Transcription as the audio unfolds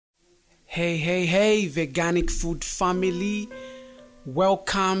Hey, Veganic Food family.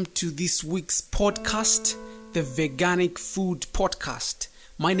 Welcome to this week's podcast, the Veganic Food Podcast.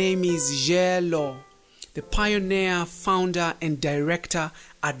 My name is Jelo, the pioneer, founder, and director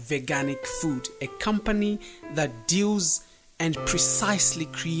at Veganic Food, a company that deals and precisely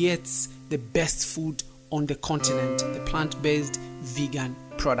creates the best food on the continent, the plant-based vegan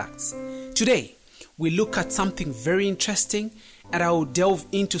products. Today, we look at something very interesting, and I will delve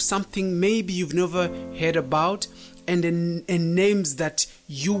into something maybe you've never heard about and names that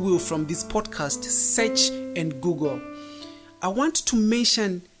you will from this podcast search and Google. I want to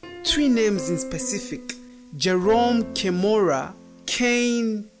mention three names in specific: Jerome Kimura,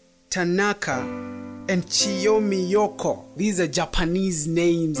 Kane Tanaka, and Chiyomi Yoko. These are Japanese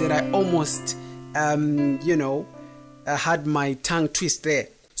names that I almost, had my tongue twist there.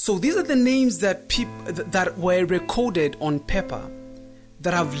 So these are the names that that were recorded on paper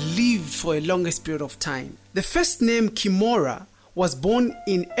that have lived for a longest period of time. The first name, Kimura, was born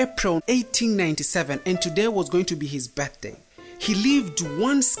in April 1897, and today was going to be his birthday. He lived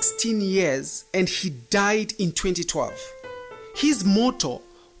 116 years and he died in 2012. His motto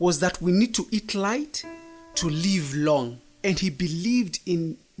was that we need to eat light to live long, and he believed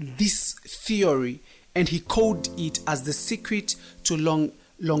in this theory and he called it as the secret to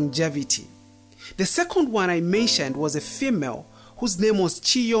longevity. The second one I mentioned was a female whose name was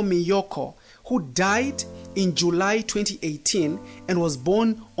Chiyomi Yoko, who died in July 2018 and was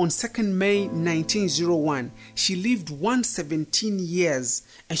born on 2nd May 1901. She lived 117 years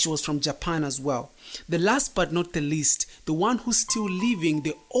and she was from Japan as well. The last but not the least, the one who's still living,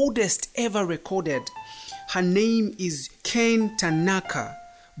 the oldest ever recorded, her name is Kane Tanaka,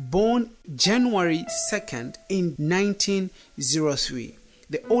 born January 2nd in 1903.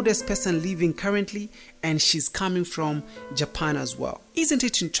 The oldest person living currently, and she's coming from Japan as well. Isn't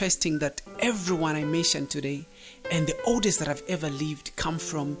it interesting that everyone I mentioned today and the oldest that have ever lived come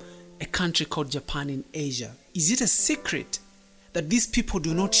from a country called Japan in Asia? Is it a secret that these people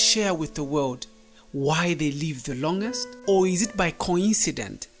do not share with the world why they live the longest? Or is it by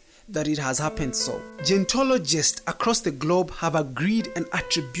coincidence that it has happened so? Gerontologists across the globe have agreed and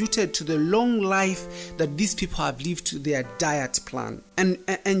attributed to the long life that these people have lived to their diet plan. And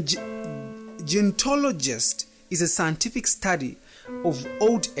gerontologist is a scientific study of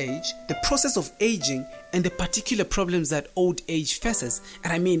old age, the process of aging, and the particular problems that old age faces.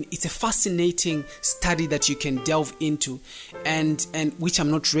 And I mean, it's a fascinating study that you can delve into, and which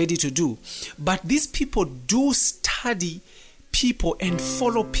I'm not ready to do. But these people do study people and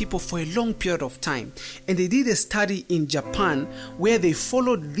follow people for a long period of time. And they did a study in Japan where they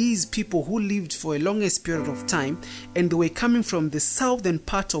followed these people who lived for a longest period of time, and they were coming from the southern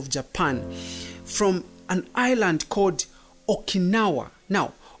part of Japan, from an island called Okinawa.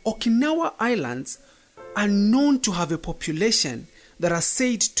 Now, Okinawa Islands are known to have a population that are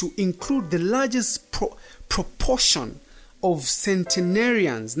said to include the largest proportion of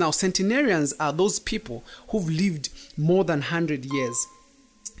centenarians. Now, centenarians are those people who've lived more than 100 years.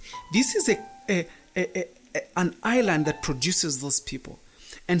 This is an island that produces those people,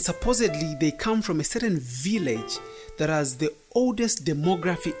 and supposedly they come from a certain village that has the oldest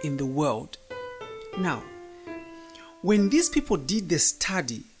demography in the world. Now, when these people did the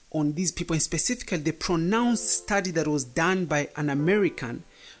study on these people, and specifically the pronounced study that was done by an American,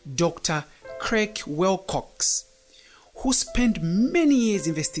 Dr. Craig Wilcox, who spent many years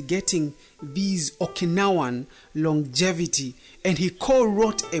investigating these Okinawan longevity, and he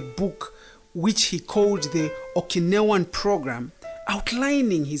co-wrote a book which he called the Okinawan Program,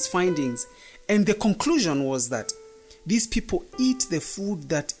 outlining his findings. And the conclusion was that these people eat the food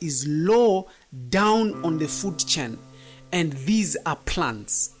that is low down on the food chain, and these are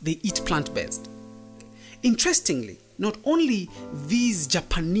plants. They eat plant-based. Interestingly, not only these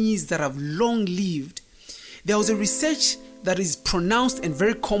Japanese that have long lived, there was a research that is pronounced and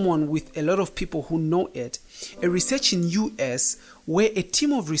very common with a lot of people who know it. A research in US where a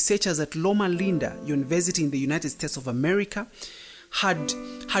team of researchers at Loma Linda University in the United States of America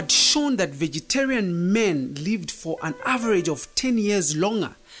had shown that vegetarian men lived for an average of 10 years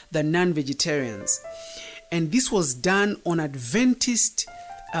longer than non-vegetarians. And this was done on Adventist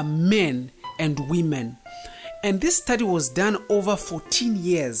men and women. And this study was done over 14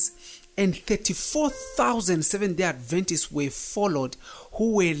 years. And 34,000 Seventh-day Adventists were followed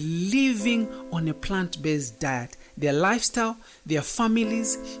who were living on a plant-based diet. Their lifestyle, their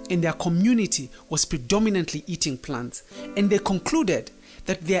families, and their community was predominantly eating plants. And they concluded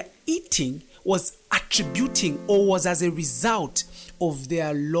that their eating was attributing or was as a result of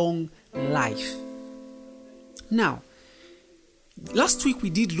their long life. Now, Last week we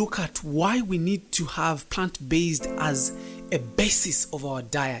did look at why we need to have plant-based as a basis of our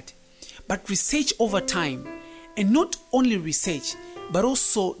diet. But research over time, and not only research, but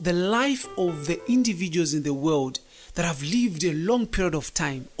also the life of the individuals in the world that have lived a long period of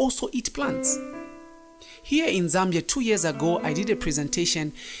time also eat plants. Here in Zambia, 2 years ago, I did a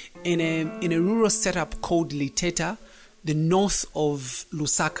presentation in a rural setup called Liteta, the north of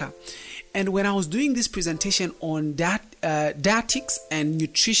Lusaka. And when I was doing this presentation on dietetics and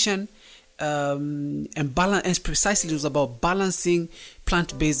nutrition and balance, and precisely it was about balancing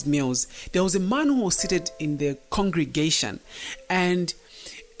plant-based meals, there was a man who was seated in the congregation, and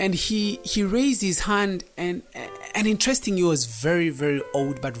he raised his hand, and interestingly, he was very, very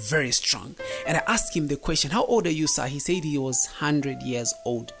old but very strong. And I asked him the question, "How old are you, sir?" He said he was 100 years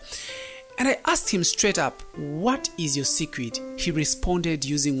old. And I asked him straight up, "What is your secret?" He responded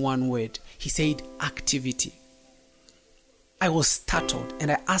using one word. He said, "Activity." I was startled and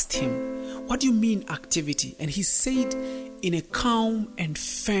I asked him, "What do you mean activity?" And he said in a calm and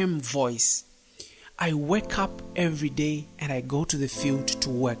firm voice, "I wake up every day and I go to the field to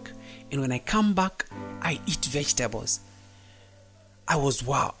work. And when I come back, I eat vegetables." I was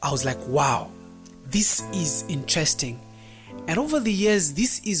like, wow, this is interesting. And over the years,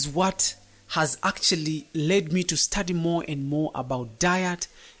 this is what has actually led me to study more and more about diet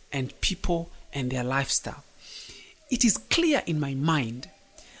and people and their lifestyle. It is clear in my mind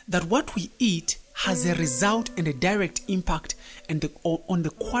that what we eat has a result and a direct impact on the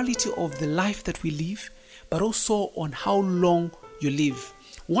quality of the life that we live, but also on how long you live.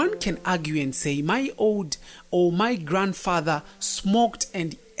 One can argue and say, my grandfather smoked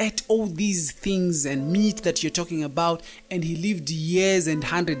and ate all these things and meat that you're talking about, and he lived years and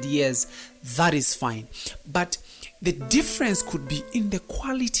 100 years. That is fine. But the difference could be in the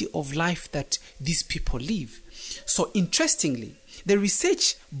quality of life that these people live. So interestingly, the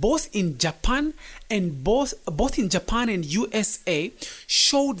research both in Japan and USA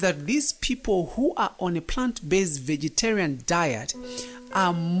showed that these people who are on a plant-based vegetarian diet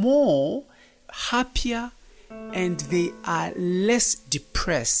are more happier and they are less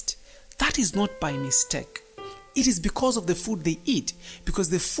depressed. That is not by mistake. It is because of the food they eat, because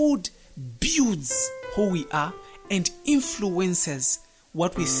the food builds who we are and influences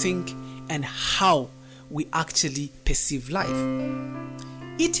what we think and how we actually perceive life.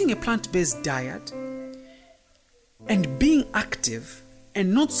 Eating a plant-based diet and being active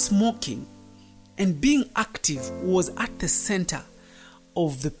and not smoking and being active was at the center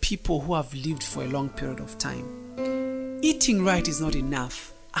of the people who have lived for a long period of time. Eating right is not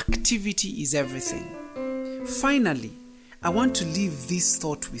enough. Activity is everything. Finally, I want to leave this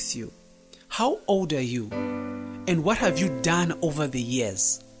thought with you. How old are you? And what have you done over the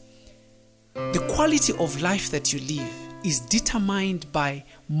years? The quality of life that you live is determined by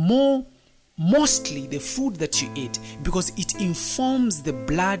mostly the food that you eat, because it informs the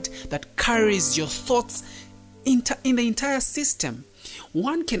blood that carries your thoughts in the entire system.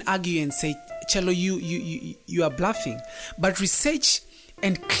 One can argue and say, "Chelo, you are bluffing," but research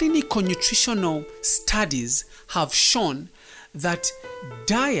and clinical nutritional studies have shown that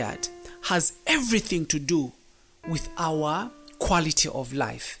diet has everything to do with our quality of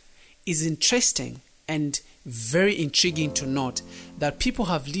life. It's interesting and very intriguing to note that people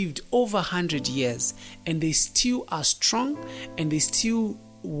have lived over 100 years and they still are strong and they still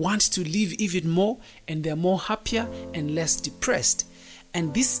want to live even more, and they're more happier and less depressed.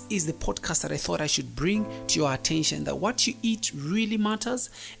 And this is the podcast that I thought I should bring to your attention, that what you eat really matters,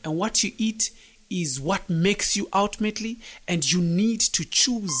 and what you eat is what makes you ultimately, and you need to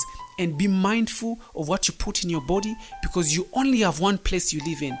choose and be mindful of what you put in your body, because you only have one place you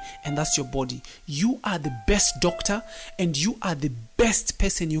live in, and that's your body. You are the best doctor and you are the best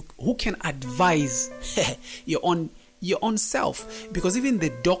person who can advise your own self, because even the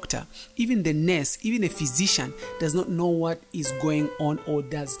doctor, even the nurse, even a physician does not know what is going on,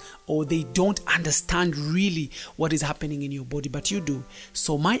 or they don't understand really what is happening in your body, but you do.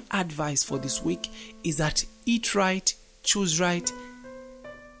 So my advice for this week is that eat right, choose right,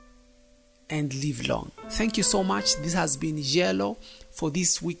 and live long. Thank you so much. This has been Yellow for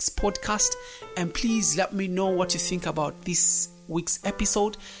this week's podcast, and please let me know what you think about this week's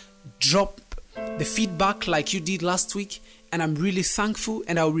episode. Drop the feedback like you did last week, and I'm really thankful,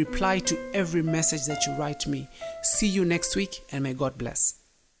 and I'll reply to every message that you write me. See you next week, and may God bless.